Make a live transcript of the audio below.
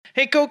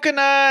Hey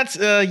coconuts!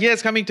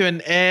 It's coming to an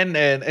end,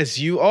 and as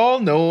you all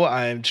know,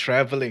 I'm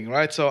traveling,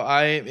 right? So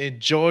I'm in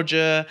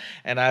Georgia,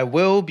 and I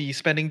will be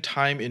spending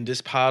time in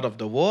this part of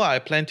the world. I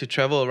plan to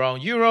travel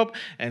around Europe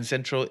and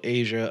Central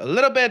Asia a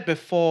little bit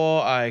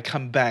before I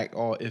come back,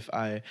 or if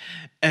I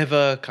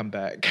ever come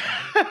back.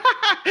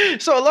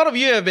 So a lot of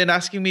you have been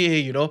asking me,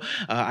 hey,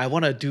 I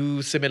want to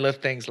do similar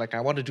things. Like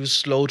I want to do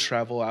slow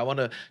travel. I want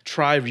to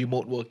try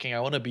remote working. I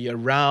want to be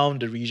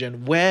around the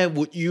region. Where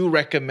would you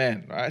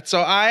recommend, right?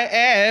 So I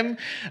am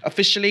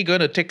officially going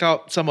to take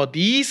out some of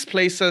these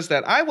places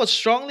that I would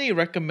strongly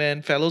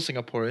recommend fellow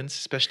Singaporeans,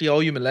 especially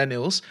all you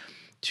millennials,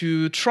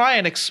 to try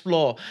and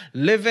explore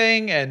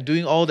living and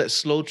doing all that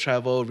slow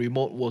travel,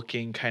 remote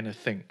working kind of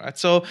thing, right?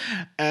 So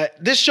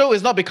this show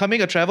is not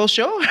becoming a travel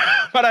show,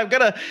 but I'm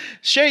gonna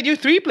share with you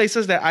three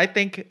places that I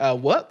think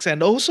works,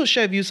 and also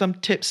share with you some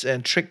tips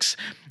and tricks,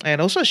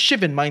 and also a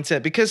shift in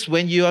mindset, because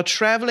when you are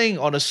traveling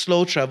on a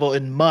slow travel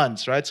in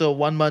months, right? So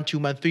 1 month, 2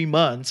 months, 3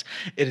 months,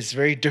 it is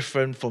very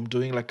different from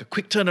doing like a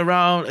quick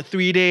turnaround, a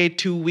 3 day,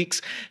 2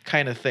 weeks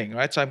kind of thing,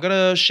 right? So I'm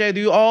gonna share with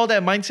you all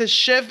that mindset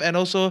shift, and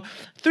also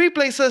three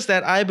places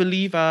that I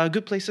believe are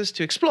good places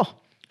to explore.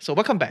 So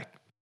welcome back.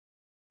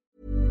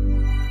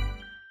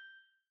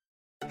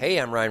 Hey,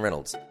 I'm Ryan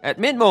Reynolds. At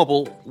Mint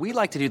Mobile, we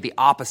like to do the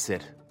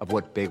opposite of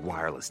what Big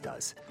Wireless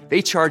does.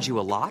 They charge you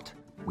a lot,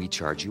 we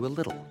charge you a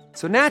little.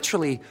 So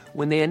naturally,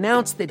 when they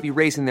announced they'd be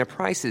raising their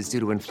prices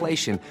due to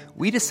inflation,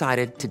 we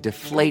decided to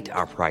deflate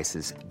our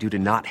prices due to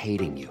not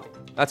hating you.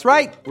 That's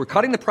right. We're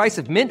cutting the price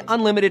of Mint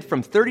Unlimited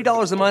from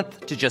 $30 a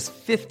month to just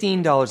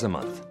 $15 a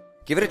month.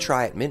 Give it a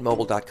try at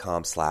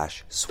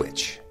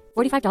mintmobile.com/switch.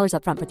 $45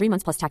 up front for 3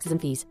 months plus taxes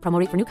and fees. Promo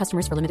rate for new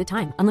customers for limited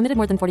time. Unlimited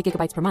more than 40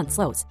 gigabytes per month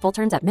slows. Full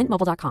terms at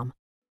mintmobile.com.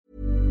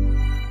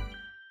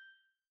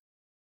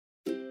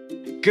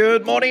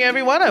 Good morning,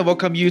 everyone. I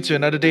welcome you to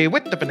another day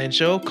with the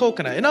Financial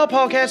Coconut. In our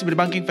podcast, we're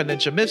debunking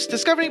financial myths,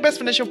 discovering best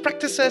financial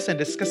practices, and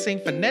discussing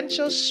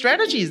financial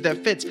strategies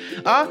that fit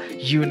our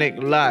unique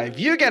life.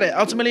 You get it.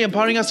 Ultimately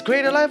empowering us to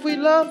create a life we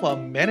love while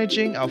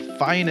managing our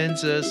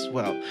finances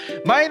well.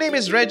 My name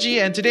is Reggie,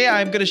 and today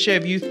I'm going to share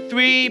with you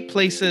three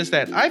places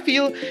that I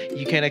feel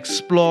you can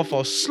explore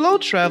for slow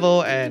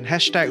travel and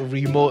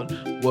 #remote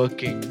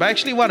working. But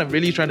actually, what I'm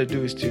really trying to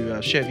do is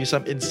to share with you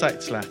some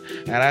insights,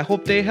 and I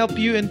hope they help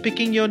you in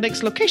picking your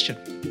next location.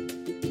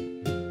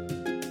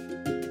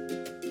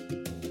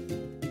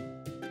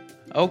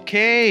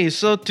 Okay,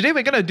 so today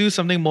we're gonna do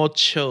something more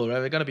chill, right?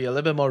 We're gonna be a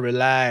little bit more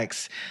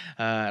relaxed,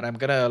 and I'm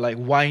gonna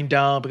wind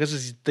down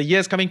because the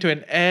year's coming to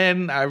an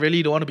end. I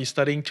really don't want to be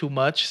studying too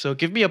much, so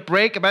give me a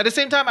break. But at the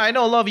same time, I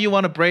know a lot of you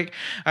want a break.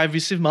 I've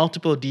received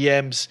multiple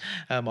DMs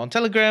on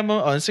Telegram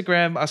or on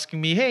Instagram asking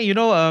me, hey,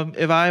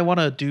 if I want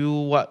to do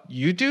what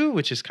you do,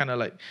 which is kind of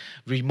like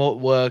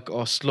remote work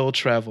or slow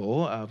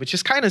travel, which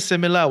is kind of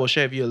similar. I will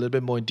share with you a little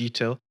bit more in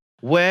detail.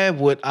 Where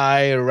would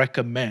I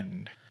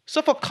recommend?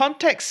 So for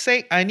context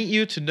sake, I need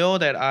you to know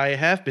that I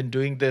have been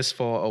doing this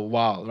for a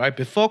while, right?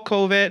 Before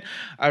COVID,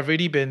 I've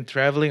already been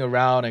traveling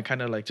around and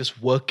kind of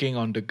just working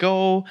on the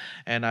go.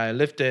 And I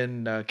lived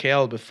in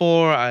KL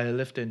before, I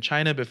lived in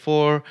China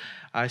before.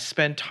 I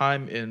spent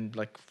time in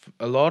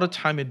a lot of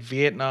time in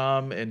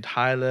Vietnam, in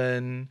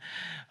Thailand,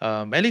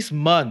 at least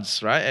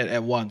months, right?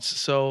 At once.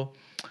 So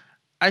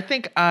I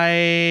think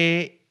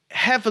I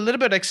have a little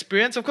bit of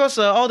experience. Of course,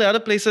 all the other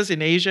places in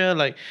Asia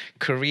like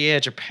Korea,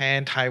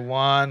 Japan,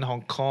 Taiwan,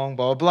 Hong Kong,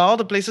 blah, blah, blah, all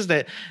the places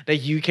that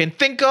you can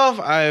think of,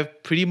 I've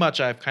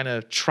kind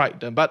of tried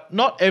them. But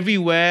not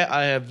everywhere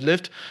I have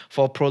lived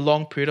for a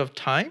prolonged period of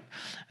time.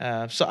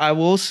 So I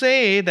will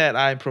say that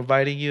I'm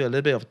providing you a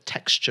little bit of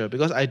texture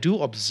because I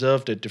do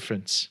observe the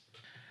difference.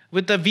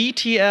 With the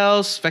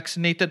VTLs,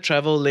 vaccinated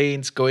travel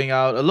lanes going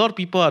out, a lot of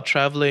people are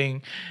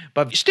traveling,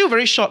 but still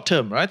very short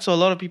term, right? So a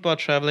lot of people are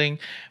traveling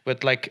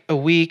with a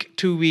week,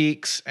 2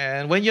 weeks.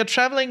 And when you're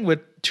traveling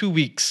with 2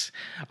 weeks,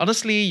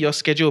 honestly, your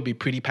schedule will be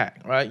pretty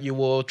packed, right? You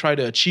will try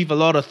to achieve a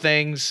lot of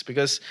things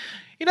because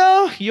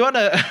you want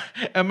to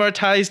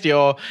amortize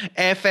your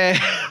airfare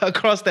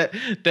across that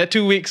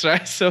 2 weeks,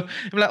 right? So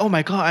I'm like, oh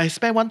my God, I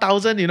spent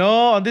 1,000,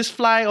 on this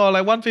flight, or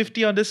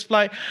 150 on this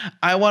flight.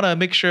 I want to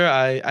make sure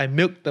I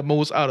milk the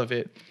most out of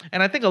it.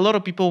 And I think a lot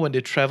of people, when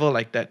they travel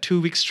like that, 2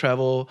 weeks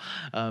travel,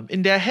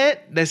 in their head,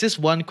 there's this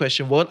one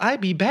question: will I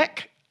be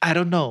back? I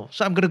don't know.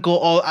 So I'm going to go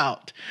all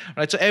out,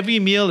 right? So every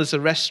meal is a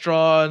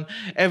restaurant.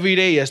 Every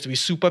day it has to be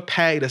super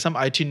packed. There's some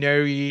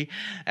itinerary.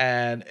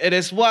 And it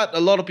is what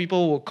a lot of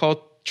people will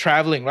call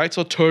traveling, right?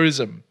 So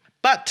tourism.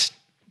 But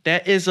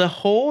there is a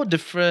whole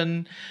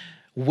different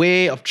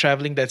way of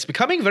traveling that's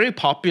becoming very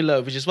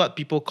popular, which is what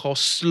people call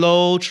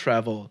slow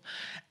travel.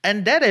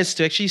 And that is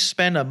to actually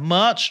spend a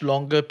much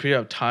longer period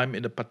of time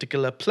in a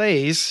particular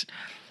place.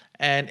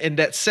 And in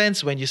that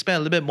sense, when you spend a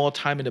little bit more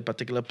time in a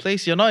particular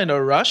place, you're not in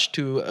a rush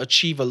to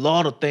achieve a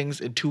lot of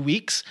things in 2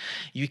 weeks.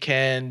 You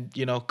can,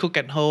 cook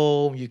at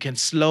home, you can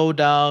slow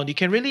down, you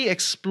can really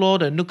explore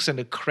the nooks and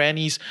the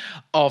crannies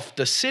of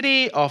the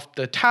city, of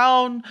the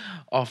town,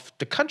 of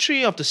the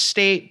country, of the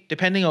state,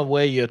 depending on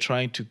where you're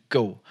trying to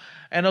go.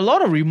 And a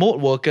lot of remote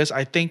workers,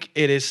 I think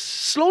it is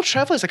slow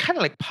travel is a kind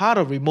of like part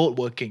of remote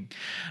working,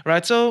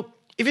 right? So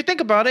if you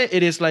think about it,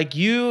 it is like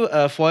you,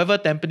 a forever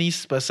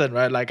Tampines person,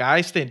 right? Like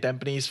I stayed in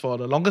Tampines for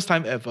the longest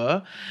time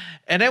ever.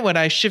 And then when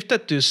I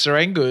shifted to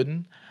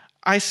Serangoon,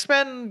 I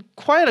spent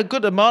quite a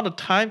good amount of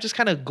time just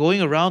kind of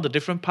going around the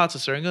different parts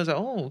of Serangoon. It's like,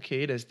 oh,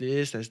 okay, there's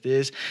this, there's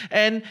this.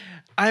 And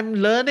I'm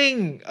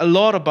learning a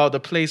lot about the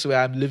place where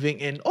I'm living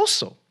in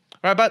also.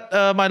 Right, but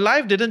my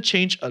life didn't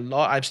change a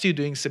lot. I'm still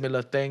doing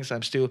similar things.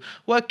 I'm still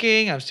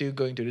working. I'm still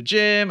going to the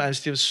gym. I'm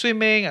still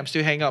swimming. I'm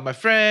still hanging out with my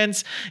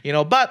friends.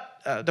 But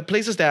the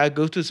places that I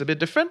go to is a bit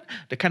different.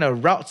 The kind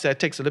of routes that I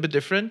take is a little bit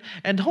different.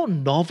 And the whole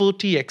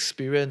novelty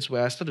experience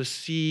where I start to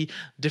see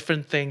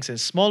different things and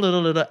small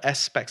little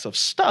aspects of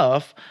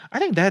stuff, I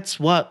think that's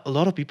what a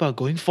lot of people are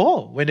going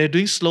for when they're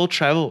doing slow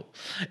travel.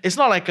 It's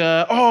not like,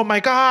 oh my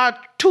God,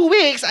 2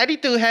 weeks, I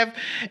need to have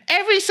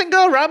every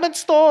single ramen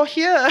store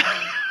here.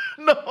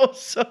 No,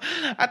 so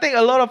I think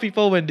a lot of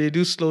people, when they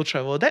do slow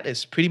travel, that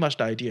is pretty much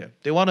the idea.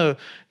 They want to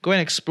go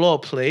and explore a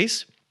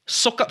place,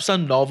 soak up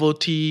some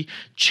novelty,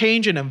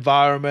 change an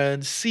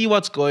environment, see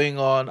what's going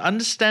on,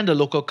 understand the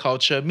local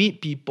culture,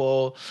 meet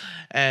people,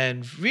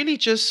 and really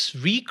just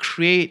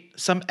recreate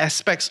some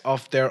aspects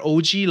of their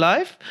OG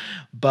life,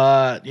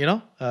 but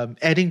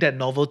adding that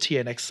novelty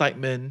and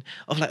excitement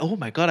of like, oh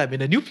my God, I'm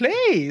in a new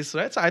place,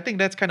 right? So I think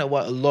that's kind of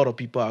what a lot of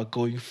people are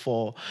going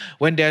for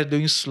when they're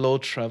doing slow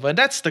travel. And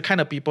that's the kind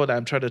of people that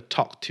I'm trying to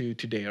talk to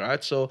today,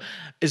 right? So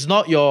it's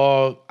not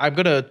I'm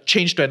going to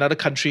change to another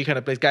country kind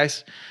of place.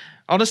 Guys,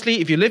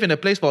 honestly, if you live in a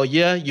place for a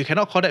year, you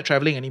cannot call that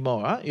traveling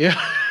anymore. Huh? Yeah.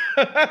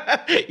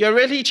 You're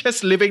really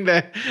just living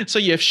there. So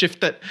you have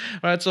shifted.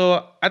 Right.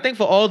 So I think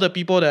for all the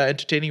people that are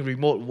entertaining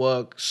remote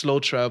work, slow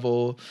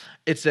travel,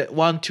 it's that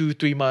 1, 2,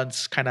 3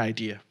 months kind of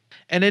idea.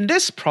 And in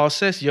this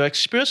process, your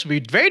experience will be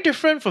very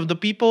different from the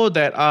people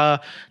that are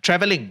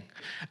traveling.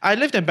 I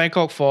lived in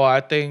Bangkok for,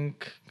 I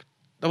think,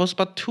 that was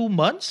about 2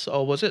 months,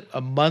 or was it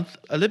a month?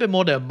 A little bit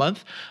more than a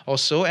month or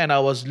so. And I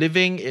was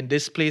living in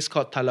this place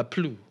called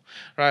Talaplu.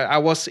 Right, I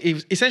was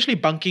essentially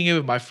bunking in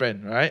with my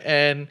friend, right?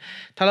 And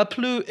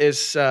Talaplu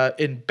is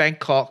in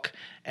Bangkok,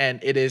 and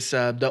it is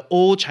the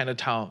old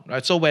Chinatown,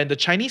 right? So when the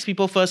Chinese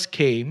people first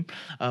came,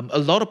 a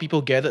lot of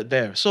people gathered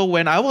there. So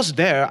when I was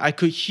there, I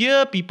could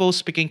hear people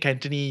speaking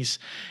Cantonese,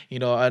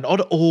 and all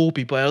the old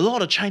people, and a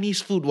lot of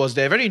Chinese food was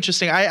there. Very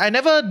interesting. I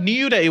never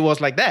knew that it was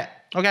like that.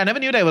 Okay, I never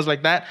knew that it was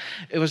like that.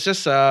 It was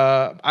just,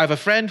 I have a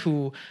friend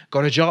who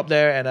got a job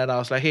there, and then I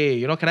was like,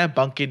 hey, can I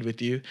bunk in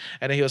with you?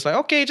 And then he was like,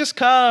 okay, just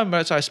come.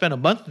 Right? So I spent a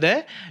month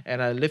there,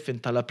 and I live in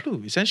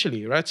Talaplu,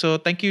 essentially, right? So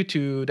thank you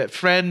to that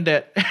friend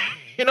that,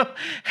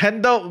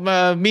 handled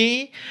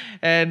me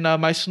and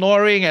my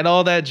snoring and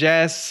all that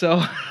jazz.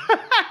 So,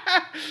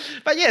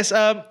 but yes,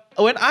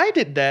 when I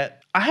did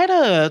that, I had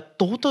a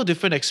total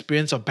different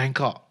experience of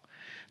Bangkok.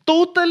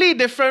 Totally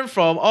different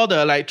from all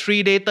the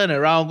 3-day turn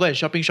around, go and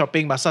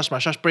shopping, massage,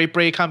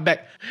 pray, come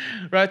back.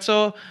 Right?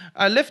 So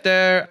I lived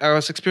there. I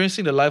was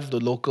experiencing the life of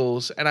the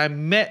locals, and I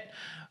met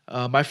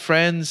my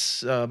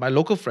friends, my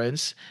local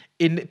friends,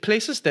 in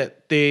places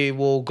that they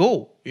will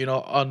go,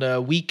 on a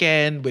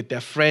weekend with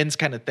their friends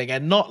kind of thing,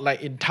 and not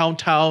like in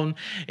town,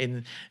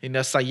 in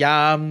the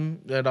Siam,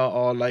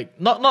 or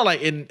not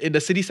like in the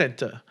city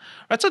center.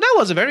 Right? So that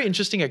was a very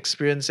interesting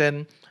experience,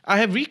 and I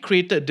have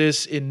recreated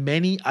this in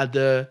many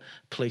other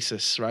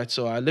places, right?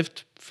 So I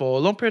lived for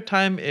a long period of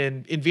time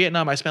in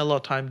Vietnam. I spent a lot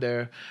of time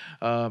there.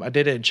 I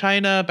did it in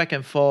China, back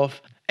and forth.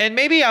 And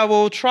maybe I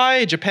will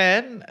try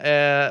Japan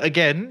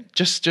again,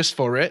 just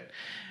for it.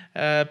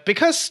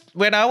 Because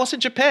when I was in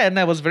Japan,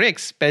 that was very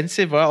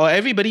expensive, or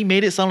everybody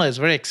made it sound like it's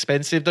very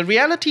expensive. The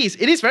reality is,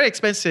 it is very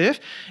expensive.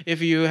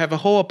 If you have a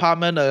whole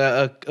apartment,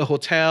 a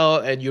hotel,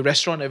 and you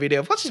restaurant every day,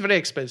 of course it's very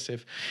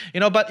expensive.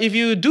 But if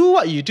you do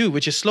what you do,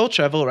 which is slow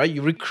travel, right?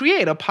 You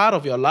recreate a part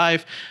of your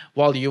life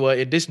while you were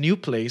in this new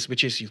place,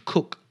 which is you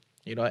cook.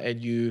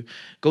 And you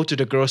go to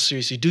the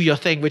groceries, you do your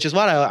thing, which is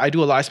what I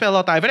do a lot. I spend a lot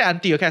of time, very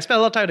anti, okay? I spend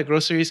a lot of time at the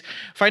groceries,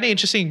 finding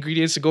interesting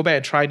ingredients to go back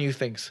and try new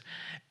things.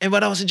 And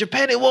when I was in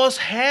Japan, it was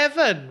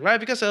heaven, right?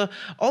 Because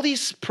all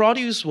these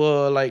produce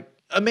were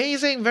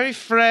amazing, very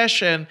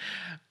fresh, and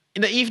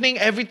in the evening,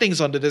 everything's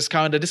on the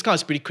discount. The discount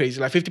is pretty crazy,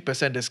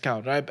 50%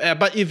 discount, right?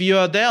 But if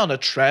you're there on a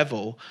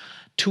travel,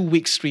 2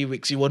 weeks, 3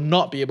 weeks, you will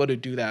not be able to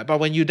do that. But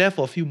when you're there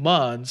for a few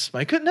months,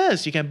 my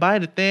goodness, you can buy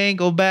the thing,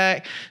 go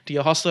back to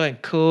your hostel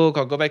and cook,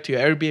 or go back to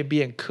your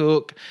Airbnb and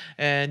cook,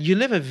 and you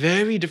live a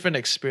very different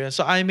experience.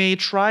 So I may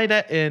try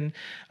that in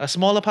a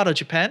smaller part of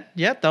Japan,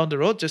 down the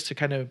road, just to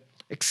kind of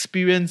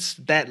experience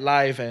that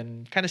life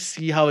and kind of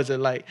see how is it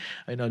like,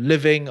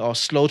 living or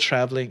slow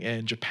traveling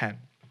in Japan.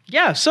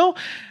 Yeah, so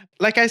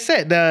like I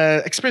said,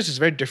 the experience is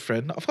very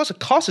different. Of course, the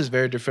cost is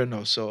very different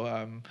also.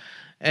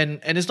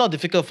 And it's not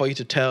difficult for you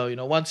to tell.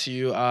 Once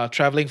you are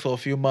traveling for a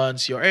few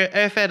months, your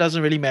airfare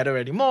doesn't really matter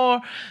anymore.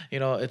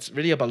 It's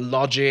really about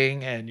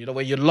lodging, and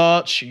when you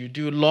lodge, you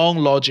do long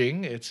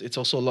lodging. It's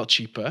also a lot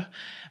cheaper.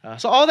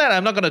 So all that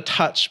I'm not gonna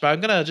touch, but I'm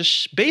gonna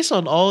just, based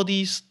on all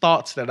these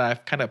thoughts that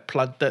I've kind of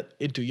planted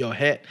into your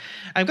head,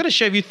 I'm gonna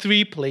share with you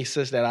 3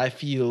 places that I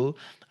feel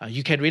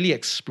you can really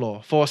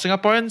explore for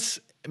Singaporeans,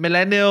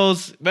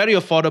 millennials. Very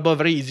affordable,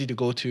 very easy to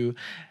go to.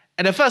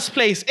 And the first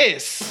place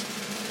is,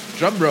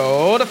 drum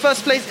roll, the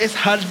first place is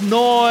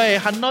Hanoi.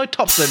 Hanoi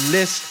tops the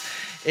list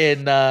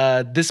in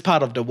this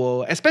part of the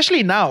world,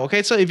 especially now.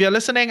 Okay, so if you're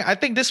listening, I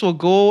think this will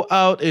go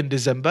out in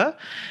December.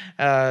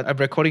 I'm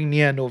recording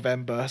near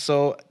November,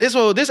 so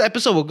this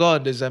episode will go out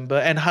in December,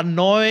 and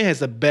Hanoi has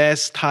the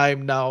best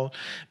time now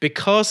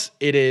because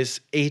it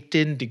is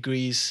 18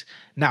 degrees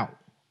now.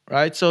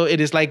 Right, so it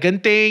is like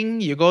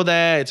Genting. You go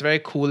there, it's very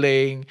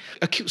cooling.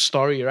 A cute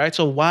story, right?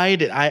 So why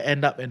did I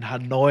end up in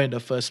Hanoi in the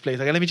first place?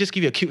 Okay, let me just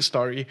give you a cute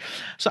story.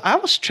 So I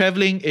was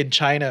traveling in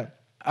China.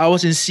 I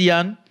was in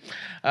Xi'an.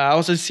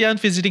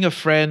 Visiting a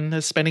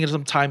friend, spending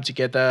some time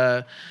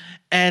together.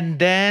 And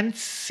then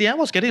Xi'an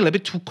was getting a little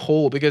bit too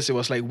cold because it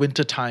was like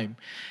winter time.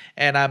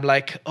 And I'm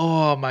like,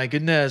 oh my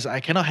goodness, I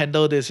cannot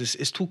handle this.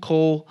 It's too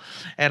cold.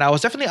 And I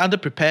was definitely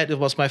underprepared. It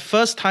was my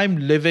first time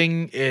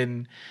living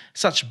in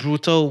such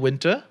brutal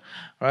winter,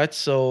 right?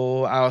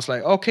 So I was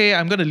like, okay,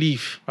 I'm going to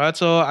leave, right?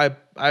 So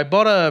I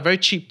bought a very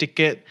cheap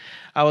ticket.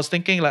 I was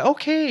thinking like,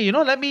 okay,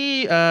 let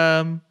me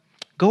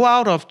go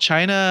out of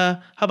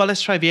China. How about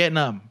let's try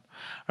Vietnam?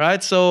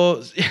 Right,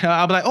 so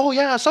I'm like, oh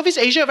yeah, Southeast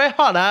Asia very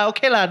hot,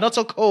 okay lah, not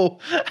so cold.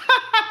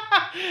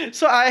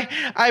 So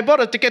I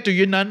bought a ticket to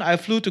Yunnan. I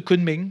flew to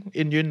Kunming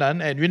in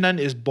Yunnan, and Yunnan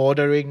is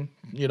bordering,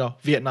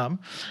 Vietnam.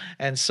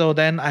 And so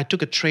then I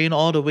took a train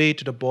all the way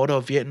to the border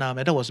of Vietnam,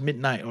 and it was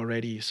midnight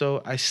already.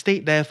 So I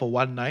stayed there for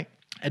one night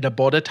at the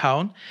border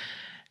town.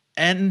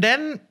 And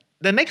then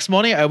the next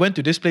morning, I went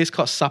to this place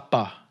called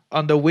Sapa.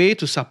 On the way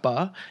to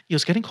Sapa, it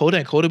was getting colder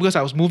and colder because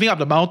I was moving up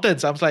the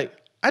mountains. I was like,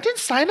 I didn't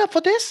sign up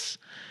for this.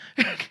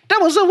 That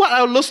wasn't what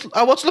I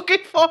was looking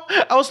for.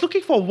 I was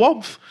looking for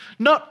warmth,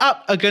 not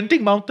up a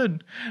Genting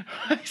mountain.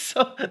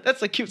 So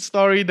that's a cute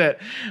story that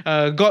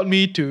got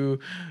me to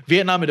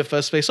Vietnam in the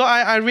first place. So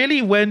I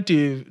really went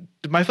to,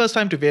 my first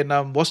time to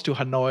Vietnam was to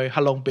Hanoi,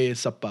 Halong Bay,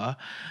 Sapa,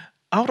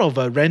 out of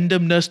a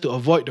randomness to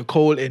avoid the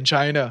cold in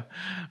China,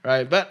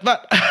 right?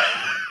 But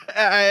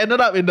I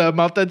ended up in the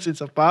mountains in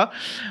Sapa.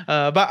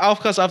 But of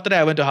course, after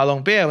that, I went to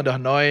Halong Bay, I went to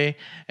Hanoi,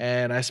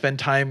 and I spent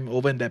time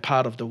over in that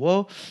part of the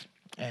world.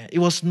 It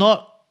was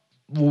not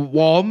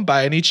warm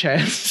by any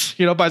chance,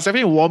 but it's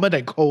definitely warmer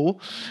than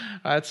cold.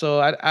 Right, so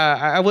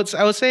I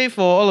would say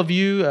for all of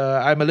you,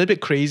 I'm a little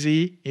bit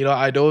crazy.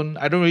 I don't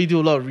really do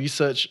a lot of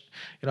research.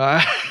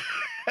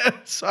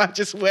 So I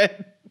just went.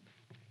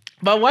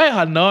 But why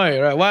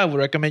Hanoi, right? Why I would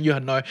recommend you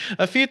Hanoi?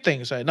 A few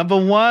things, right?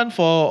 Number one,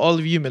 for all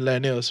of you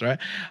millennials, right?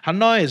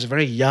 Hanoi is a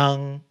very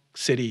young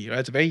city, right?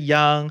 It's very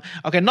young.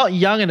 Okay, not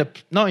young in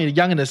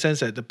the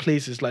sense that the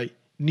place is like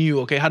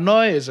new. Okay,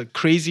 Hanoi is a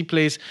crazy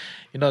place.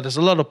 There's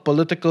a lot of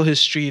political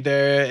history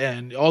there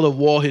and all the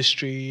war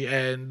history,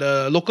 and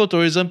the local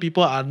tourism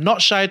people are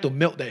not shy to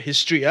milk that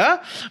history.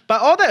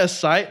 But all that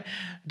aside,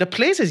 the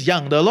place is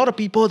young. There are a lot of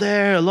people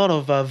there, a lot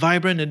of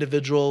vibrant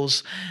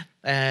individuals,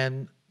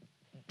 and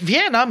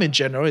Vietnam in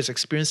general is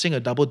experiencing a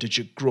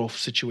double-digit growth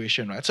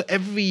situation, right? So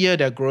every year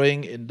they're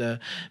growing in the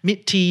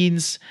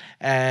mid-teens,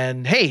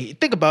 and hey,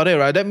 think about it,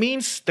 right? That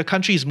means the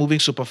country is moving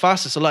super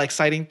fast. There's a lot of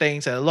exciting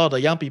things, and a lot of the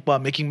young people are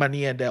making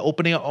money, and they're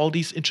opening up all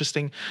these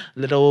interesting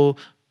little,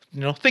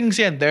 things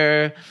here and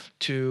there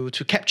to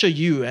capture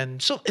you.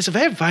 And so it's a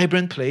very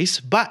vibrant place,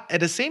 but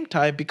at the same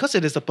time, because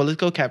it is the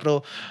political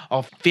capital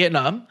of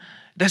Vietnam,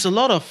 there's a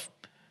lot of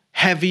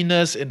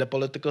heaviness in the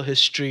political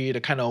history, the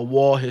kind of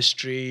war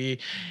history,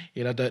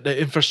 the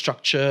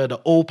infrastructure,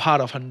 the old part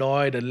of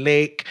Hanoi, the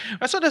lake.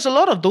 Right? So there's a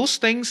lot of those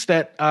things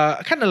that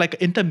are kind of like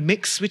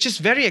intermix, which is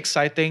very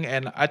exciting.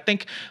 And I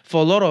think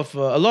for a lot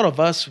of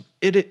us,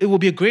 it will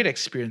be a great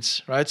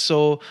experience, right?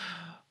 So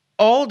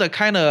all the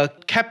kind of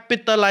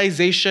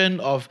capitalization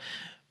of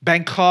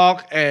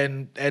Bangkok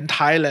and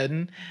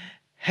Thailand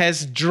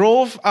has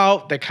drove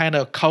out the kind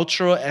of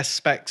cultural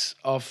aspects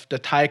of the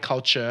Thai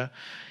culture,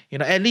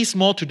 at least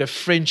more to the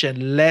fringe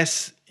and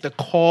less the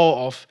core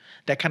of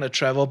that kind of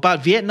travel.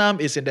 But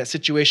Vietnam is in that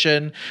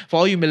situation. For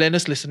all you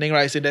millennials listening,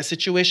 right, it's in that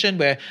situation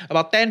where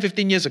about 10,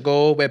 15 years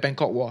ago, where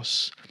Bangkok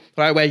was,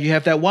 right, where you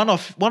have that one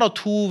or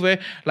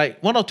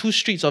two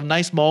streets of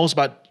nice malls,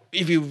 but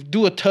if you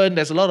do a turn,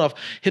 there's a lot of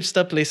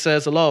hipster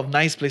places, a lot of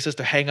nice places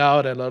to hang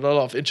out, and a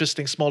lot of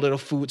interesting small little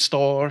food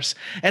stores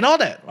and all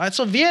that, right?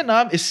 So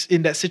Vietnam is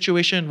in that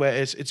situation where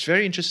it's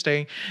very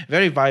interesting,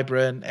 very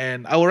vibrant,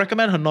 and I would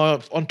recommend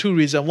Hanoi on 2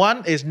 reasons.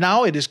 One is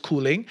now it is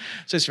cooling,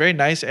 so it's very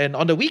nice. And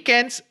on the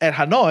weekends at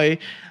Hanoi,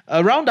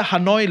 around the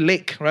Hanoi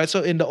Lake, right?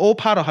 So in the old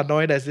part of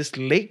Hanoi, there's this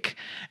lake,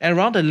 and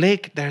around the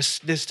lake, there's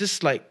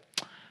this like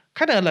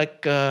kind of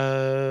like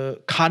a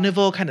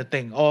carnival kind of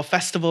thing or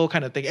festival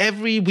kind of thing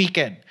every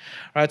weekend,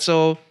 right?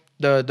 So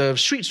the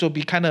streets will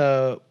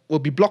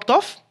be blocked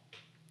off,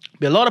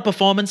 Be a lot of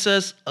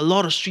performances, a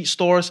lot of street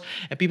stores,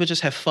 and people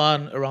just have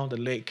fun around the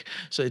lake.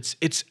 So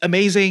it's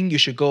amazing. You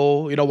should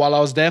go. While I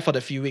was there for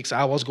the few weeks,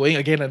 I was going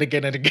again and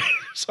again and again.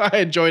 So I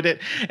enjoyed it.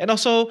 And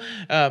also,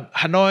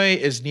 Hanoi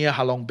is near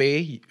Halong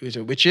Bay,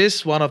 which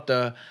is one of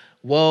the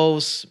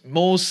world's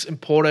most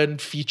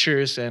important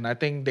features, and I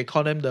think they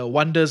call them the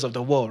wonders of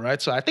the world,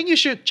 right? So I think you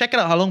should check it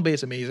out. Halong Bay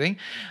is amazing.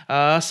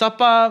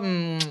 Sapa,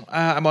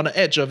 I'm on the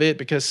edge of it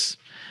because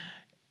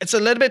it's a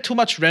little bit too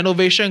much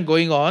renovation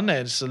going on,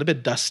 and it's a little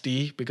bit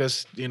dusty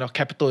because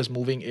capital is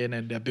moving in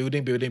and they're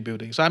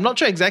building. So I'm not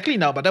sure exactly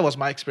now, but that was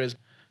my experience.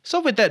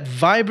 So with that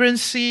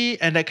vibrancy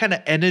and that kind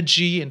of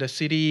energy in the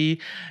city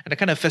and the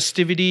kind of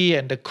festivity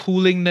and the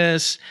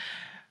coolingness,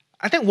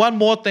 I think one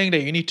more thing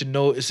that you need to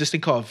know is this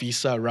thing called a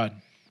visa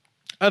run.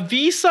 A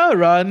visa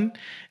run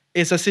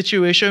is a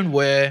situation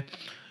where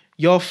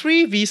your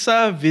free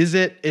visa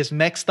visit is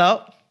maxed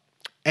out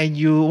and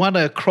you want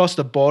to cross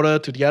the border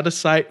to the other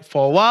side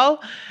for a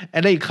while,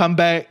 and then you come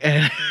back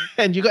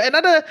and you got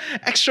another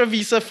extra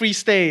visa-free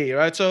stay,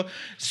 right? So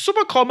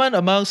super common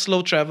among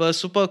slow travelers,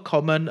 super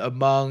common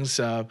amongst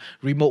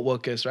remote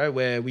workers, right?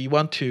 Where we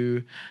want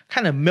to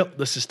kind of milk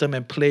the system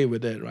and play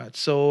with it, right?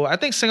 So I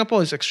think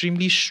Singapore is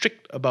extremely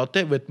strict about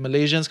it, with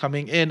Malaysians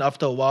coming in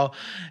after a while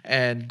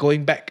and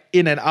going back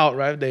in and out,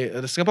 right?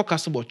 The Singapore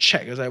custom will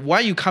check. It's like, why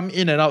you come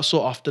in and out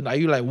so often? Are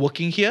you like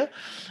working here?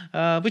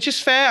 Which is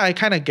fair, I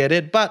kind of get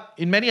it, but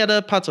in many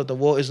other parts of the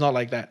world, it's not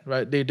like that,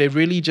 right? They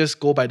really just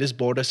go by this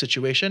border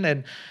situation,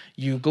 and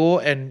you go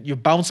and you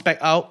bounce back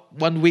out,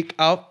 1 week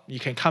out, you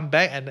can come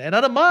back and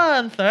another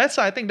month, right?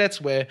 So I think that's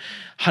where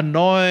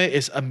Hanoi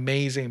is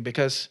amazing,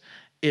 because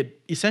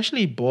it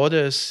essentially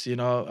borders,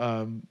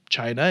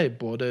 China, it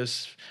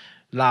borders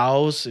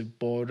Laos, it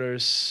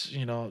borders,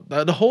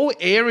 the whole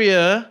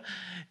area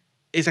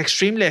is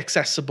extremely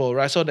accessible,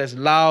 right? So there's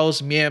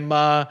Laos,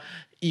 Myanmar,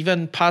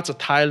 even parts of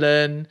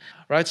Thailand,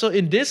 right? So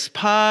in this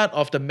part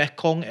of the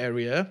Mekong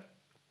area,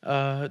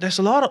 there's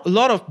a lot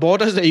of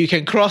borders that you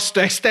can cross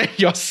to extend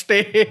your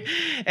stay,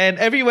 and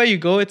everywhere you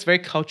go, it's very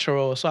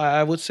cultural. So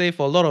I would say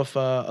for a lot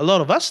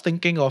of us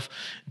thinking of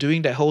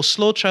doing that whole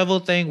slow travel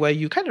thing, where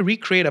you kind of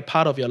recreate a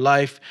part of your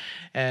life,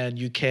 and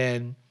you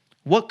can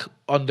work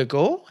on the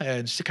go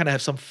and just kind of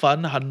have some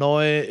fun,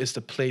 Hanoi is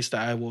the place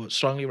that I would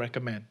strongly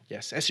recommend.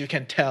 Yes, as you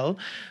can tell.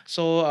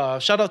 So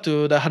shout out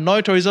to the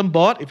Hanoi Tourism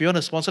Board. If you want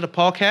to sponsor the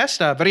podcast,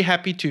 very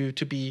happy to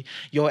be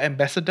your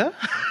ambassador.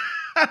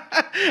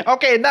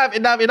 Okay,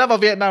 enough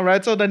of Vietnam,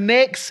 right? So the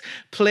next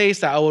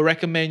place that I will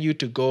recommend you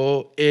to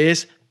go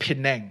is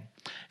Penang.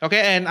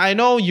 Okay, and I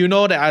know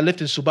that I lived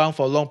in Subang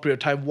for a long period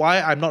of time.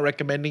 Why I'm not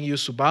recommending you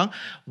Subang,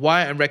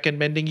 why I'm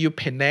recommending you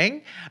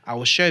Penang, I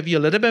will share with you a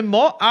little bit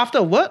more after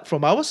a word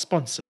from our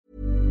sponsor.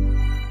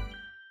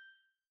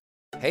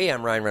 Hey,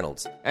 I'm Ryan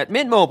Reynolds. At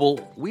Mint Mobile,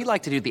 we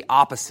like to do the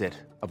opposite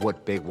of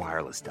what Big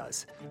Wireless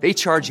does. They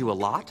charge you a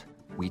lot,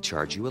 we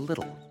charge you a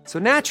little. So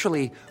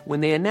naturally,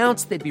 when they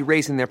announced they'd be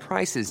raising their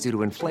prices due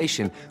to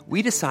inflation,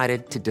 we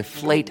decided to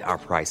deflate our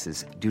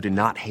prices due to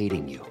not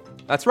hating you.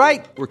 That's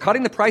right. We're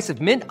cutting the price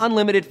of Mint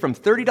Unlimited from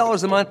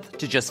 $30 a month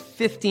to just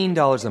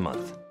 $15 a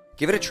month.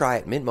 Give it a try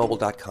at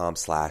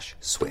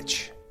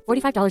mintmobile.com/switch.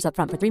 $45 up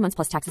front for 3 months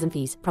plus taxes and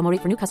fees. Promo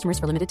rate for new customers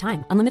for limited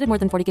time. Unlimited more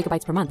than 40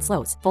 gigabytes per month.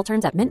 Slows full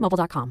terms at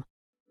mintmobile.com.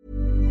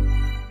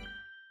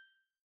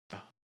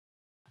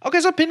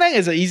 Okay, so Penang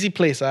is an easy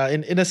place.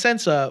 In a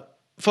sense,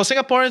 for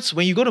Singaporeans,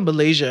 when you go to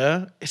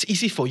Malaysia, it's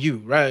easy for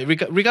you, right?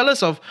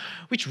 Regardless of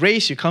which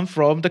race you come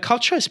from, the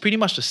culture is pretty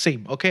much the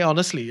same, okay,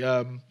 honestly.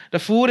 The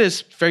food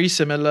is very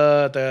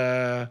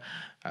similar.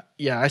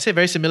 I say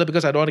very similar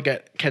because I don't want to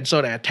get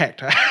cancelled and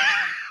attacked.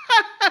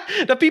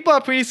 The people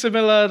are pretty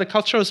similar. The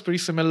culture is pretty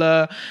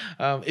similar.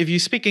 If you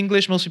speak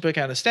English, most people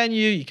can understand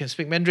you. You can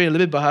speak Mandarin, a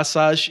little bit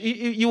Bahasa.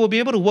 You will be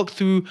able to work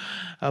through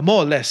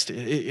more or less.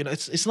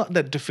 It's not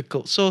that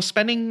difficult. So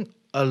spending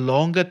a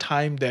longer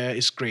time there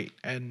is great,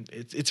 and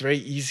it's very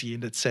easy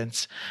in that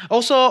sense.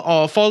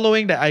 Also,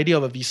 following the idea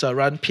of a visa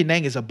run,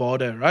 Penang is a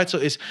border, right? So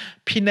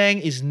Penang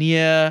is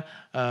near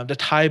the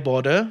Thai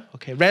border,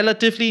 okay,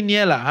 relatively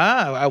near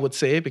I would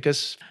say,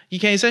 because you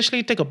can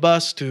essentially take a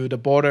bus to the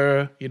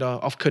border,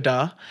 of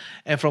Kedah,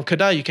 and from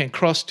Kedah you can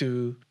cross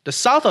to the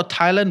south of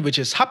Thailand, which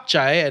is Hap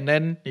Chai, and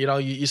then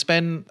you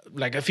spend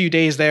like a few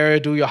days there,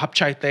 do your Hap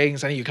Chai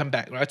things, and then you come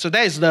back, right? So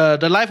that is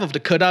the life of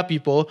the Kedah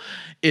people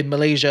in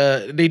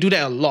Malaysia. They do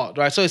that a lot,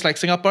 right? So it's like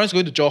Singaporeans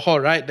going to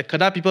Johor, right? The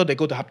Kedah people, they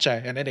go to Hap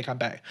Chai and then they come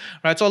back,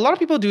 right? So a lot of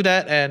people do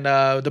that, and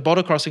the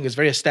border crossing is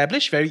very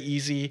established, very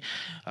easy.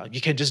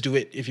 You can just do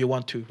it if you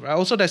want to, right?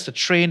 Also, there's the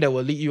train that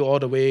will lead you all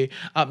the way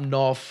up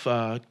north,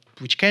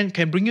 which can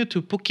bring you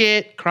to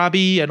Phuket,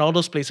 Krabi, and all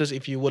those places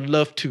if you would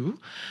love to.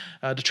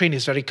 The train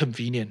is very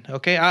convenient,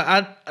 okay?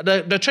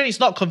 The train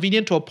is not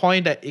convenient to a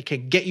point that it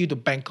can get you to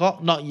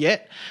Bangkok, not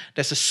yet.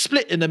 There's a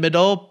split in the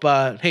middle,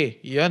 but hey,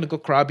 you want to go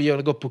Krabi, you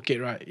want to go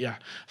Phuket, right? Yeah.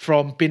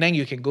 From Penang,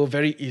 you can go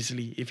very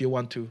easily if you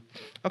want to.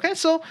 Okay,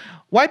 so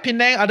why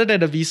Penang other than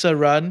the visa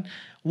run?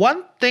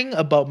 One thing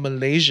about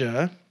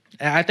Malaysia,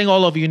 and I think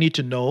all of you need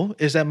to know,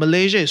 is that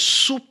Malaysia is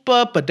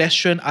super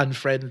pedestrian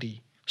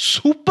unfriendly.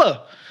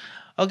 Super!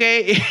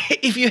 Okay,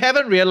 if you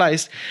haven't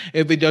realized,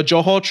 if with your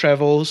Johor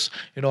travels,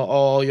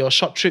 or your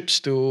short trips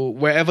to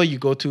wherever you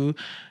go to,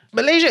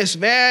 Malaysia is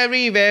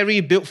very,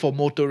 very built for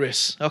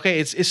motorists. Okay,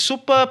 it's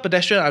super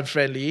pedestrian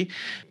unfriendly.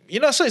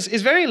 So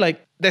it's very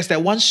like there's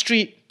that one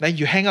street, then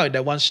you hang out in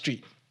that one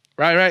street.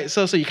 Right.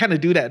 So you kind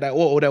of do that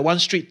one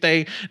street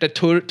thing, that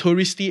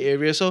touristy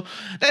area. So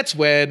that's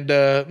when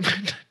the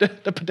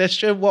the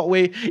pedestrian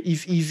walkway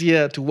is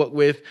easier to work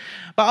with.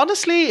 But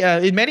honestly,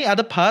 in many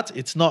other parts,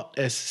 it's not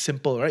as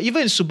simple, right?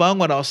 Even in Subang,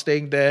 when I was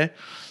staying there,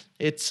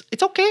 it's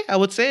okay. I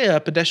would say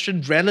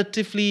pedestrian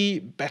relatively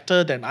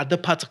better than other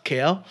parts of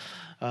KL.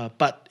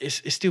 But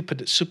it's still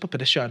super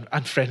pedestrian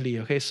unfriendly.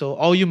 Okay, so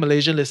all you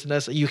Malaysian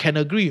listeners, you can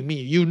agree with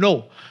me.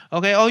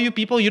 Okay, all you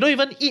people, you don't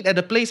even eat at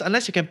the place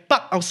unless you can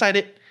park outside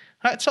it.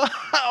 Right, so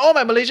all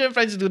my Malaysian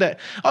friends do that.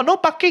 Oh, no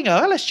parking.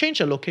 Let's change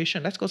the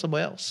location. Let's go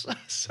somewhere else.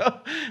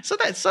 So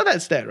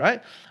that's that,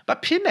 right?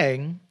 But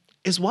Penang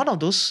is one of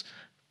those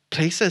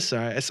places,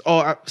 right?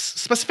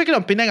 Specifically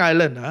on Penang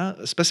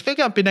Island.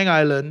 Specifically on Penang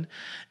Island,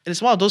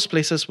 it's one of those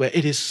places where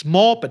it is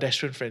more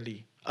pedestrian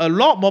friendly. A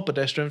lot more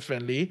pedestrian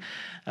friendly.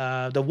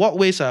 The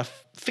walkways are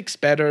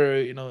fixed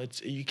better.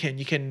 You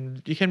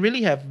can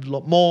really have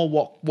more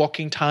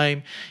walking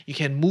time. You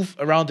can move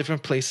around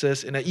different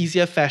places in an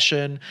easier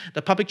fashion.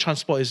 The public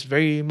transport is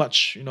very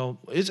much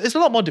it's a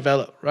lot more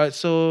developed, right?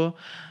 So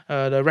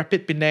the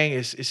Rapid Penang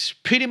is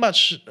pretty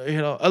much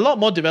a lot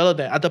more developed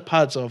than other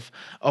parts of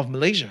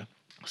Malaysia.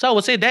 So I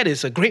would say that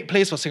is a great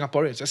place for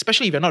Singaporeans,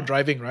 especially if you're not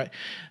driving, right?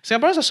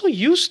 Singaporeans are so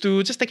used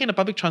to just taking the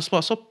public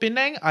transport. So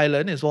Penang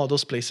Island is one of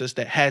those places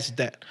that has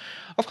that.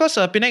 Of course,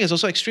 Penang is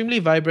also extremely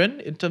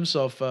vibrant in terms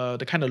of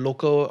the kind of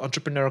local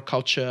entrepreneurial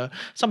culture.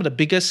 Some of the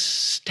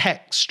biggest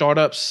tech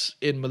startups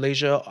in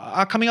Malaysia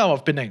are coming out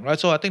of Penang, right?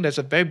 So I think there's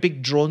a very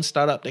big drone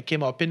startup that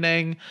came out of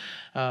Penang.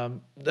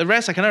 The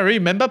rest I cannot really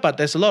remember, but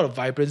there's a lot of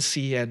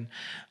vibrancy and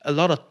a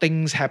lot of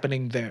things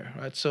happening there,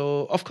 right?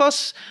 So of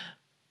course,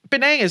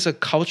 Penang is a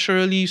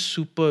culturally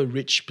super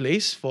rich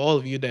place for all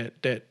of you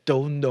that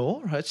don't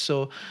know, right?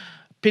 So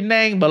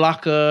Penang,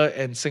 Malacca,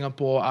 and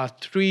Singapore are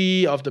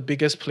three of the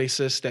biggest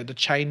places that the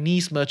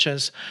Chinese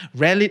merchants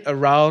rallied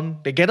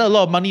around. They gathered a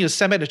lot of money to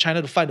send back to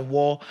China to fight the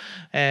war.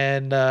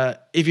 And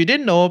if you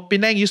didn't know,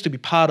 Penang used to be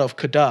part of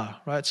Kedah,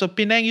 right? So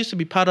Penang used to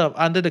be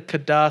under the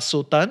Kedah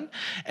Sultan.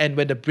 And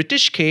when the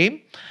British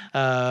came,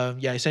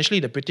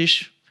 essentially the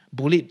British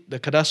bullied the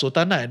Kedah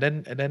Sultan.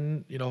 And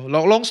then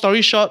long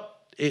story short,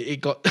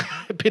 it got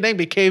Penang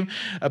became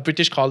a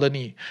British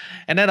colony,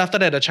 and then after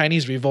that the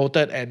Chinese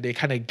revolted and they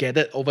kind of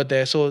gathered over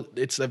there. So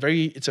it's a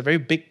very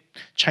big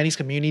Chinese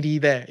community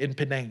there in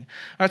Penang.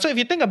 All right, so if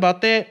you think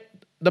about it,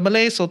 the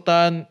Malay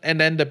Sultan and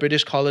then the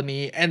British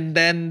colony and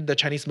then the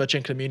Chinese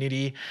merchant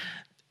community,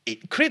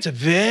 it creates a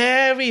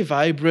very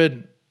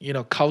vibrant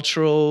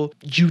cultural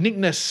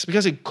uniqueness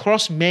because it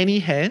crossed many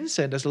hands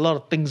and there's a lot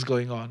of things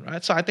going on,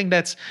 right? So I think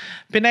that's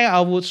Penang.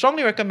 I would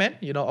strongly recommend,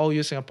 all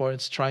you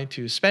Singaporeans trying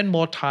to spend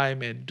more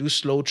time and do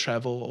slow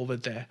travel over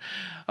there.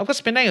 Of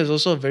course, Penang is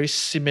also very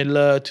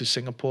similar to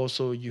Singapore.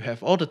 So you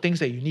have all the things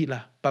that you need,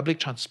 public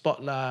transport,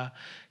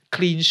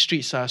 clean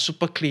streets are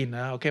super clean.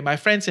 Okay, my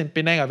friends in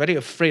Penang are very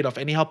afraid of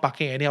anyhow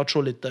parking, anyhow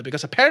throw litter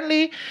because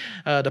apparently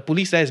the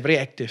police there is very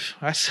active.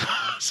 Right?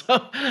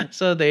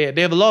 So they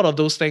have a lot of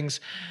those things.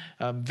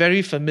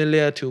 Very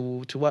familiar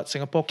to what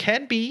Singapore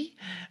can be,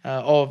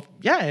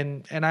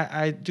 and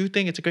I do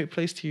think it's a great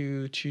place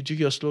to do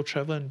your slow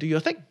travel and do your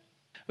thing.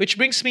 Which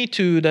brings me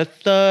to the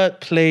third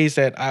place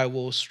that I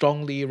will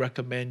strongly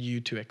recommend you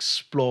to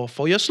explore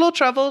for your slow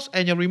travels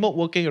and your remote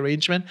working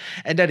arrangement,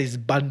 and that is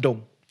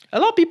Bandung. A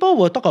lot of people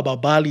will talk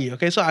about Bali,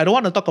 okay? So I don't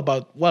want to talk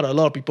about what a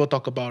lot of people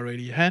talk about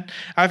already.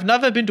 I've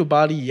never been to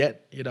Bali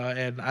yet,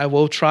 and I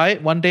will try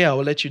it. One day I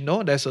will let you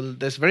know.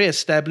 There's very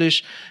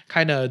established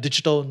kind of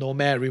digital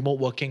nomad, remote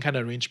working kind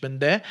of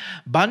arrangement there.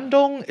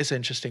 Bandung is an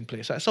interesting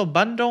place, right? So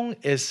Bandung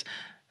is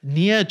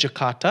near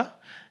Jakarta.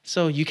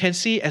 So you can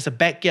see as a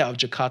backyard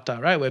of Jakarta,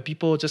 right, where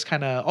people just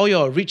kind of all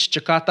your rich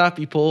Jakarta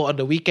people on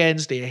the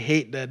weekends they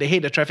hate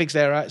the traffic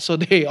there, right? So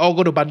they all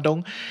go to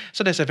Bandung.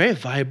 So there's a very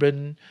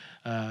vibrant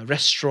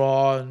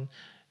restaurant,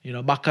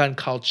 makan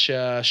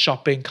culture,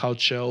 shopping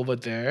culture over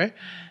there,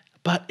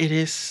 but it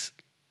is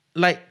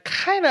like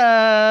kind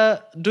of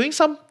doing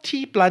some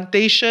tea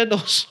plantation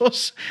also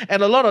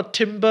and a lot of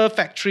timber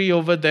factory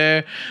over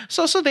there.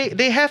 So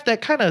they have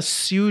that kind of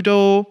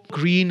pseudo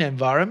green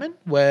environment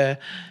where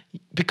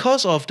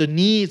because of the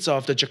needs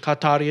of the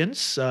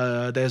Jakartarians,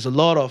 there's a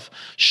lot of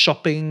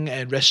shopping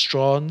and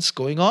restaurants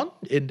going on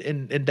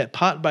in that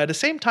part. But at the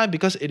same time,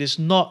 because it is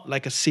not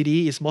like a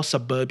city, it's more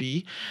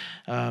suburby,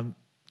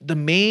 the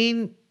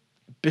main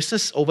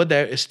business over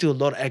there is still a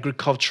lot of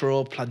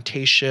agricultural,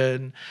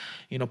 plantation,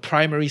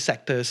 primary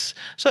sectors.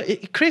 So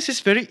it creates this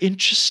very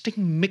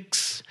interesting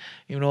mix,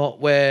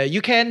 where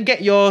you can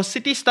get your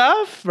city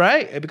stuff,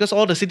 right? Because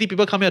all the city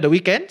people come here on the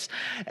weekends.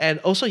 And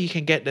also you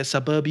can get the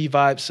suburban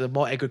vibes, the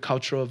more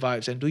agricultural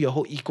vibes and do your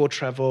whole eco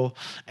travel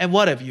and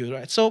what have you,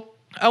 right? So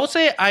I would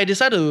say I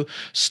decided to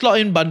slot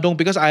in Bandung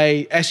because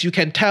as you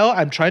can tell,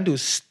 I'm trying to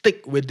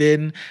stick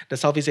within the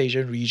Southeast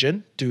Asian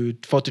region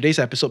for today's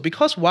episode.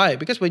 Because why?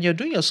 Because when you're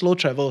doing your slow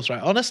travels,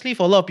 right? Honestly,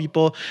 for a lot of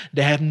people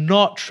that have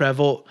not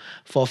traveled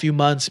for a few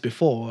months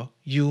before,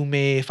 you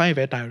may find it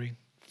very tiring.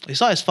 It's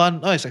not as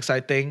fun, not as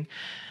exciting.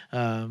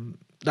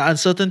 The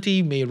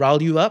uncertainty may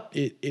rile you up.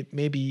 It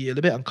may be a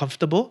little bit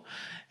uncomfortable,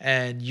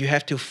 and you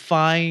have to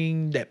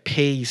find that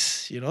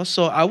pace,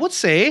 So I would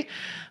say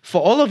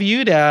for all of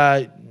you that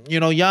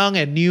are, young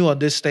and new on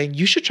this thing,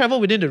 you should travel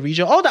within the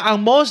region. All the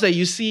Angmos that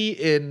you see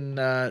in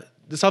the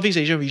Southeast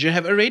Asian region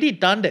have already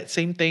done that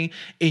same thing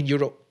in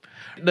Europe.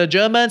 The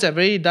Germans have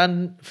already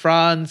done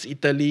France,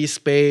 Italy,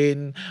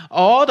 Spain,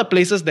 all the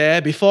places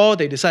there before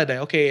they decide that,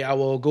 okay, I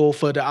will go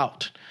further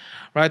out.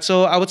 Right,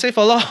 so I would say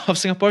for a lot of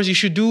Singaporeans, you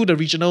should do the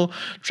regional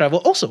travel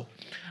also.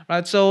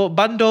 Right, so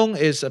Bandung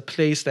is a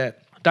place that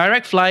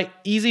direct flight,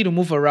 easy to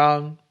move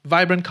around,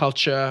 vibrant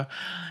culture,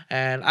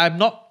 and I'm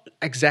not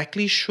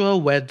exactly sure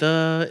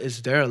whether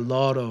is there a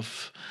lot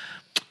of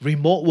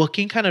remote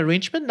working kind of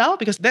arrangement now,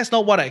 because that's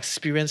not what I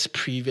experienced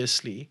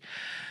previously.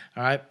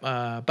 All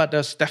right, but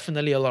there's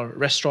definitely a lot of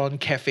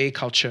restaurant, cafe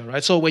culture,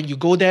 right? So when you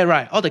go there,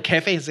 right, all the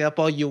cafes in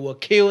Singapore, you will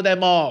kill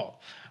them all.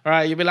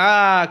 Right, you'll be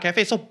like,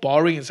 cafe is so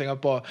boring in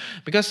Singapore.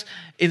 Because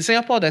in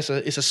Singapore, it's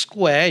a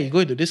square. You go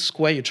into this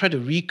square, you try to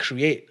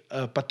recreate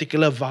a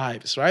particular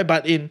vibes, right?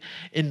 But in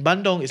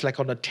Bandung, it's like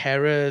on a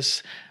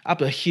terrace, up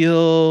a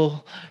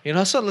hill,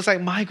 So it's like,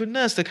 my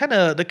goodness, the kind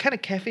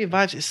of cafe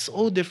vibes is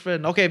so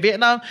different. Okay,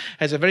 Vietnam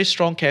has a very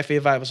strong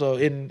cafe vibe. So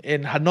in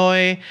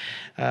Hanoi,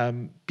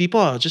 people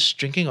are just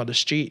drinking on the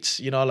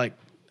streets.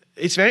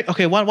 It's very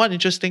okay. One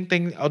interesting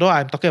thing. Although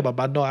I'm talking about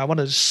Bandung, I want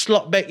to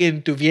slot back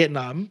into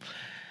Vietnam.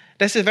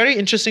 There's a very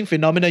interesting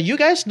phenomenon. You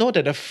guys know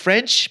that the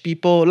French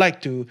people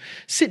like to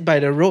sit by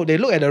the road. They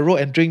look at the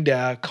road and drink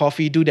their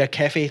coffee, do their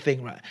cafe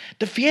thing, right?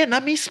 The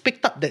Vietnamese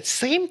picked up that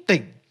same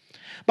thing.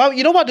 But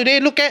you know what do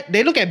they look at?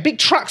 They look at big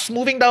trucks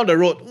moving down the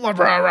road.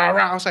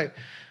 I was like,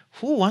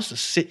 who wants to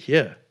sit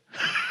here?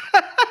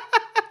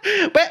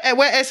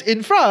 Whereas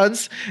in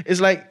France, it's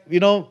like,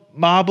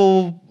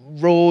 marble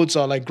roads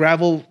or like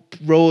gravel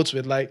roads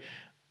with like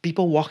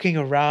people walking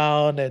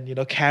around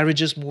and,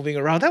 carriages moving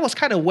around. That was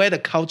kind of where the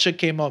culture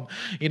came from,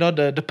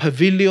 the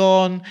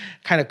pavilion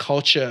kind of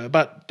culture.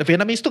 But the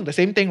Vietnamese took the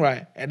same thing,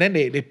 right? And then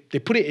they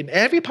put it in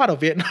every part of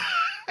Vietnam.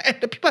 And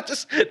the people are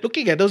just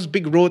looking at those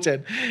big roads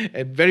and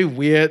very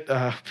weird,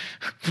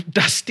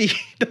 dusty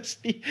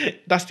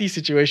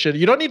situation.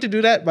 You don't need to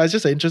do that, but it's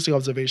just an interesting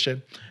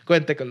observation. Go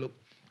and take a look.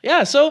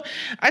 Yeah, so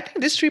I think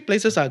these three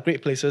places are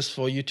great places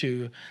for you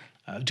to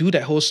do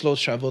that whole slow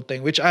travel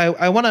thing, which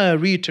I want to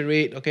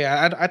reiterate. Okay,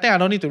 I think I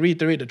don't need to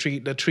reiterate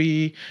the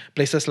three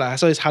places lah.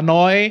 So it's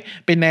Hanoi,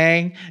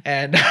 Penang,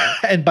 and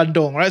and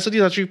Bandung, right? So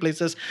these are three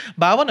places.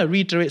 But I want to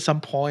reiterate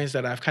some points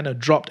that I've kind of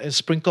dropped and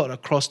sprinkled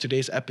across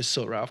today's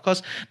episode, right? Of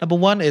course, number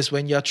one is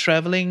when you're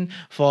traveling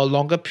for a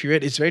longer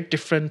period, it's very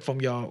different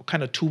from your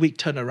kind of 2-week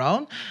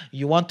turnaround.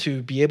 You want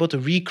to be able to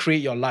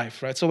recreate your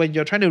life, right? So when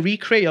you're trying to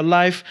recreate your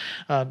life,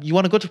 you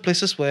want to go to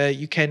places where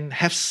you can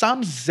have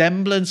some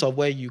semblance of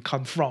where you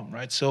come from,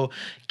 right? So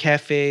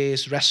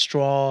cafes,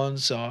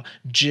 restaurants, or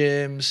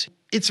gyms.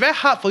 It's very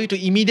hard for you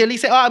to immediately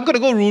say, I'm going to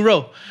go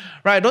rural,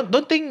 right?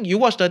 Don't think you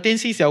watch the 电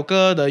视小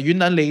哥, the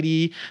Yunnan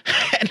lady,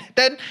 and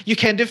then you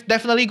can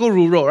definitely go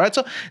rural, right?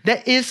 So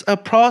there is a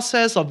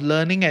process of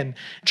learning and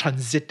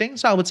transiting.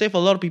 So I would say for a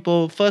lot of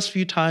people, first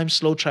few times,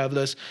 slow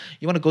travelers,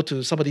 you want to go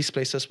to some of these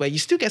places where you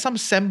still get some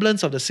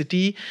semblance of the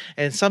city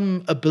and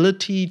some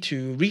ability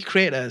to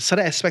recreate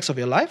certain aspects of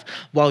your life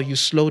while you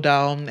slow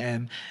down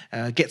and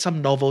get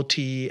some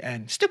novelty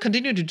and still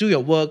continue to do your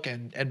work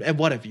and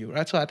what have you,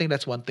 right? So I think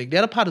that's one thing. The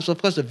other part is,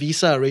 of course, the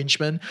visa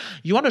arrangement.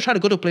 You want to try to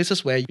go to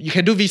places where you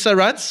can do visa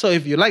runs. So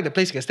if you like the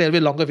place, you can stay a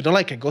bit longer. If you don't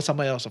like, you can go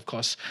somewhere else, of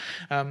course.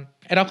 And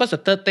of course, the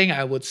third thing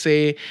I would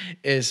say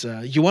is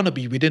you want to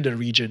be within the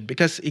region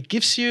because it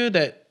gives you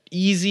that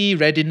easy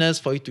readiness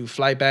for you to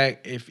fly back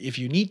if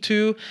you need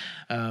to,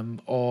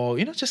 or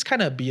just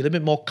kind of be a little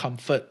bit more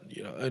comfort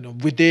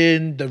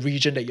within the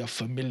region that you're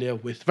familiar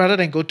with rather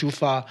than go too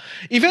far.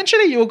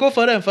 Eventually you will go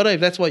further and further if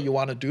that's what you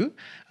want to do,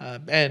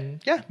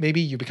 and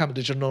maybe you become a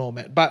digital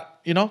nomad. But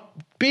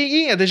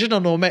being a digital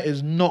nomad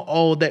is not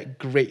all that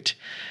great.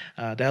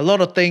 There are a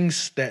lot of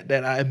things that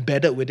are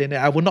embedded within it.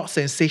 I will not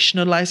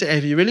sensationalize it.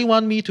 If you really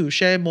want me to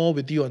share more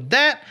with you on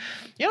that,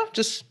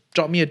 just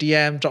drop me a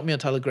DM, drop me a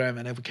Telegram,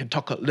 and then we can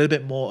talk a little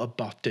bit more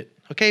about it.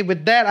 Okay,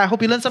 with that, I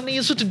hope you learned something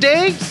useful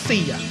today.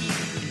 See ya.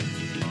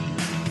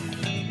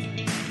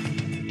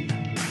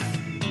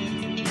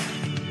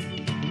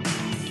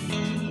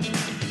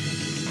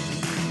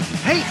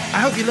 Hey,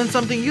 I hope you learned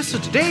something useful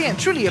today and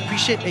truly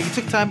appreciate that you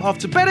took time off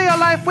to better your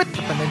life with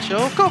the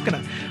Financial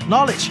Coconut.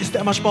 Knowledge is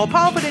that much more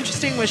powerful and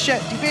interesting when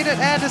shared, debated,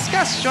 and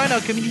discussed. Join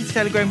our community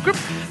Telegram group,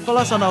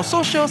 follow us on our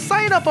social,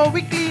 sign up for our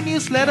weekly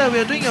newsletter.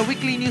 We're doing a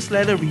weekly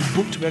newsletter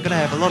reboot. We're going to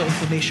have a lot of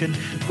information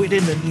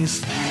within the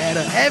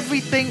newsletter.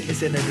 Everything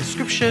is in the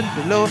description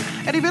below.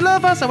 And if you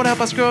love us and want to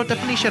help us grow,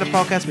 definitely share the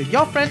podcast with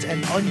your friends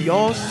and on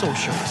your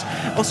socials.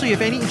 Also, if you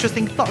have any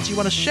interesting thoughts you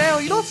want to share,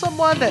 or you know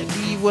someone that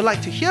we would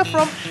like to hear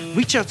from,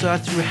 reach out to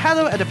us through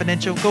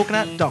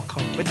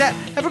hello@thefinancialcoconut.com. With that,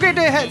 have a great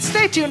day ahead.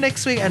 Stay tuned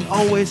next week, and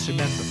always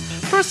remember,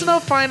 personal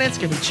finance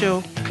can be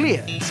chill,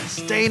 clear, and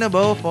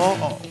sustainable for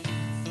all.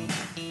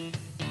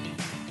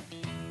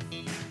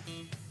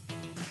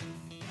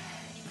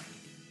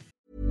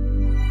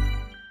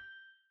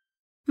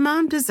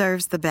 Mom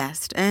deserves the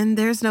best, and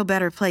there's no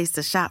better place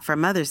to shop for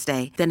Mother's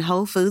Day than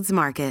Whole Foods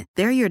Market.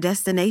 They're your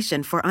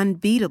destination for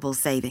unbeatable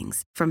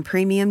savings, from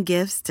premium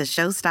gifts to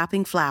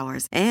show-stopping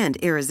flowers and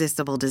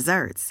irresistible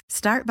desserts.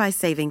 Start by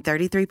saving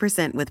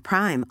 33% with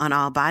Prime on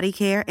all body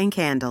care and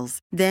candles.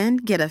 Then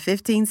get a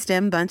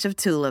 15-stem bunch of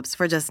tulips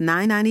for just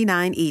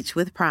 $9.99 each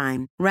with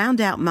Prime.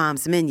 Round out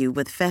Mom's menu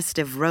with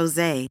festive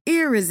rosé,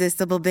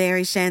 irresistible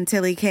berry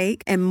chantilly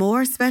cake, and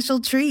more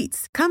special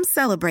treats. Come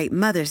celebrate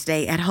Mother's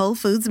Day at Whole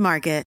Foods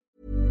Market.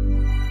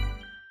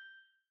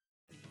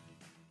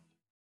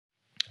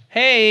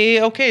 Hey,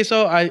 okay,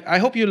 so I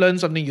hope you learned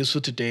something useful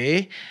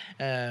today.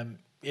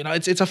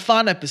 It's a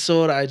fun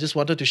episode. I just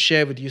wanted to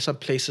share with you some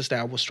places that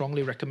I would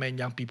strongly recommend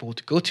young people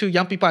to go to.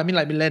 Young people, I mean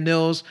like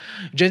millennials,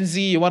 Gen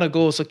Z, you want to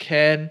go also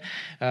can.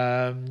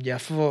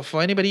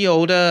 For anybody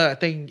older, I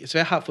think it's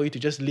very hard for you to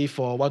just leave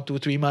for 1, 2,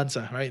 3 months,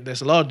 right?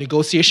 There's a lot of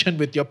negotiation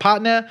with your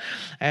partner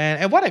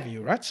and whatever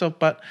you, right? So,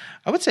 but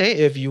I would say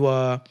if you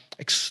are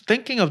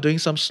thinking of doing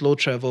some slow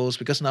travels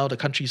because now the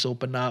country's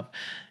open up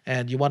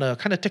and you want to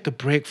kind of take a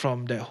break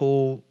from that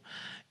whole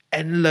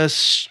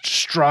endless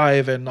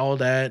strive and all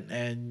that,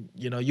 and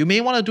you may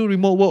want to do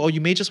remote work or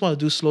you may just want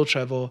to do slow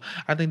travel.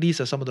 I think these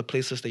are some of the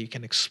places that you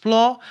can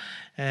explore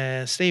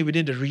and stay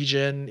within the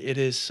region. It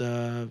is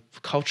a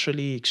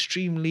culturally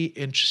extremely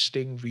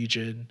interesting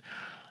region,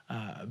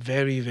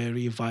 very,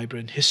 very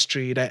vibrant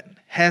history that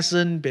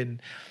hasn't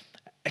been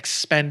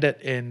expanded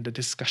in the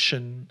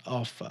discussion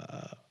of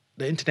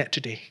the internet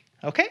today.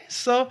 Okay,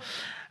 so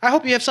I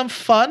hope you have some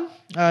fun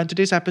in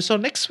today's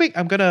episode. Next week,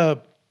 I'm going to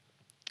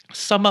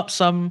sum up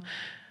some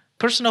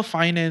personal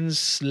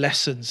finance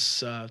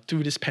lessons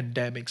through this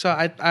pandemic. So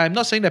I'm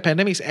not saying the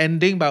pandemic is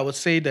ending, but I would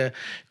say the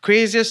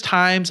craziest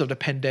times of the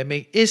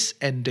pandemic is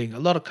ending. A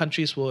lot of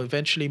countries will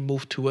eventually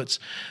move towards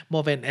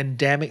more of an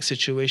endemic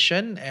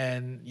situation,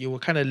 and you will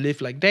kind of live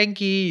like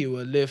dengue, you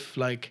will live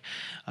like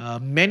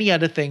many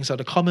other things, or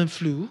the common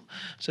flu.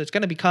 So it's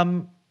going to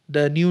become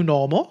the new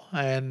normal,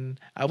 and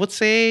I would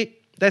say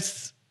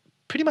that's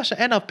pretty much the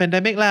end of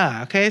pandemic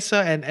lah. Okay,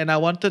 so and I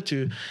wanted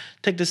to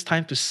take this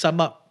time to sum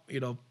up,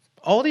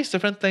 all these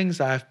different things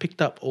that I've picked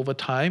up over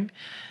time,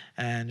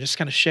 and just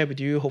kind of share with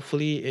you.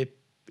 Hopefully,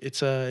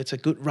 it's a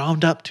good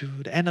roundup to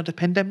the end of the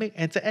pandemic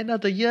and the end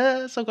of the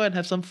year. So go and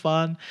have some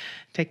fun,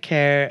 take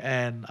care,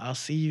 and I'll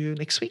see you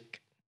next week.